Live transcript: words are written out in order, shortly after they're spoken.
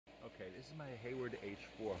This is my Hayward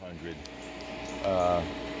H400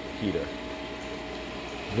 heater.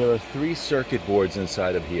 There are 3 circuit boards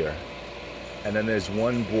inside of here, and then there's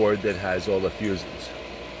one board that has all the fuses.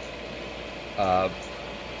 The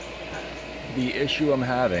issue I'm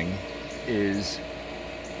having is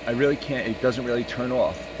I really can't, it doesn't really turn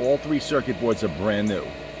off. All 3 circuit boards are brand new.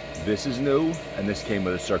 This is new, and this came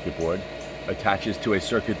with a circuit board. Attaches to a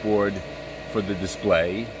circuit board for the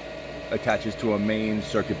display, attaches to a main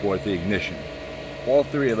circuit board for the ignition. All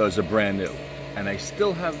 3 of those are brand new. And I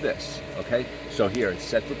still have this, okay? So here, it's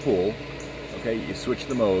set for pool, okay? You switch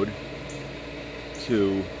the mode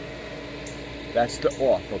to, that's the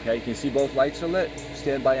off, okay? You can see both lights are lit,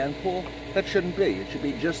 standby and pool. That shouldn't be, it should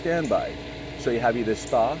be just standby. So you have either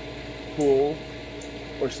spa, pool,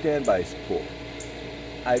 or standby pool.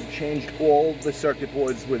 I've changed all the circuit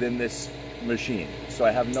boards within this machine, so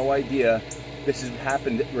I have no idea. This has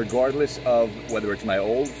happened regardless of whether it's my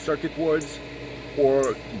old circuit boards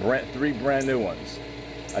or 3 brand new ones.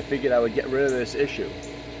 I figured I would get rid of this issue.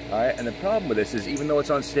 All right, and the problem with this is even though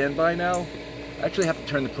it's on standby now, I actually have to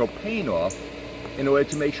turn the propane off in order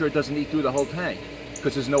to make sure it doesn't eat through the whole tank,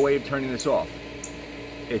 because there's no way of turning this off.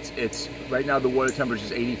 It's right now the water temperature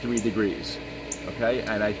is 83 degrees, okay?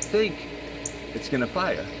 And I think it's gonna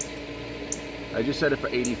fire. I just set it for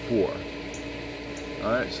 84.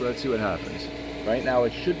 All right, so let's see what happens. Right now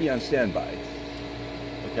it should be on standby,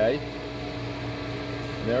 okay?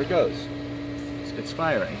 And there it goes. It's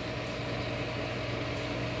firing.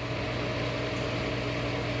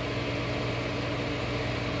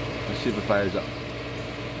 Let's see if it fires up.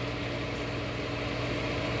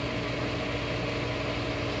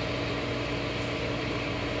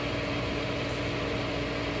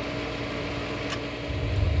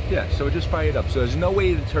 Yeah, so it just fired up. So there's no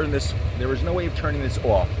way to turn this, there is no way of turning this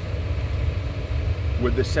off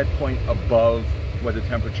with the set point above what the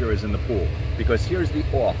temperature is in the pool. Because here's the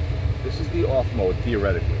off. This is the off mode,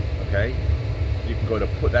 theoretically, okay? You can go to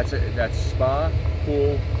put, that's spa,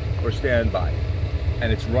 pool, or standby.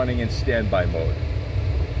 And it's running in standby mode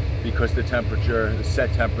because the temperature, the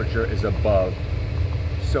set temperature is above.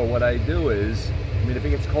 So what I do is, I mean, if it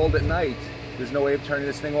gets cold at night, there's no way of turning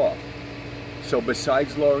this thing off. So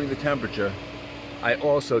besides lowering the temperature, I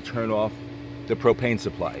also turn off the propane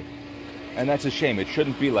supply. And that's a shame. It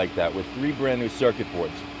shouldn't be like that with 3 brand new circuit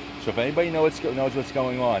boards. So if anybody knows what's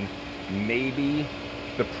going on, maybe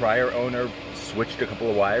the prior owner switched a couple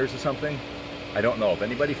of wires or something. I don't know. If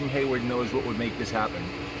anybody from Hayward knows what would make this happen,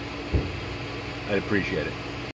 I'd appreciate it.